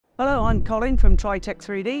Hello, I'm Colin from Tritech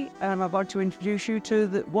 3D, and I'm about to introduce you to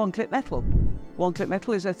the One Click Metal. One Click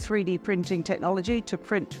Metal is a 3D printing technology to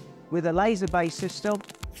print with a laser-based system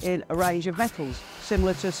in a range of metals,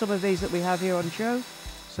 similar to some of these that we have here on show.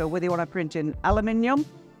 So whether you want to print in aluminium,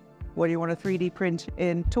 whether you want to 3D print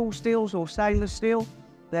in tool steels or stainless steel,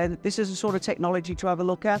 then this is the sort of technology to have a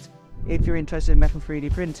look at if you're interested in metal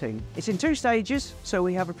 3D printing. It's in two stages, so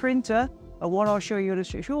we have a printer, and what I'll show you in a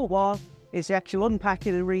short while is the actual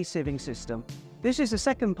unpacking and resieving system. This is the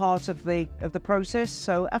second part of the process.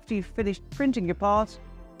 So after you've finished printing your part,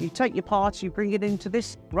 you take your parts, you bring it into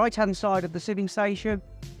this right-hand side of the sieving station,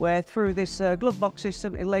 where through this glove box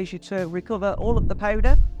system, it allows you to recover all of the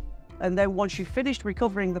powder. And then once you've finished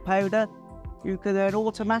recovering the powder, you can then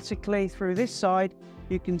automatically, through this side,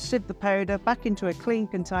 you can sieve the powder back into a clean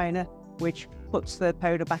container, which puts the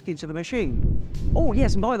powder back into the machine. Oh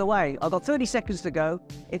yes, and by the way, I've got 30 seconds to go.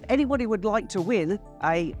 If anybody would like to win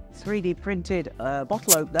a 3D printed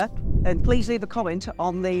bottle opener, then please leave a comment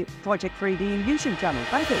on the Tritech 3D YouTube channel.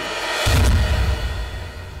 Thank you.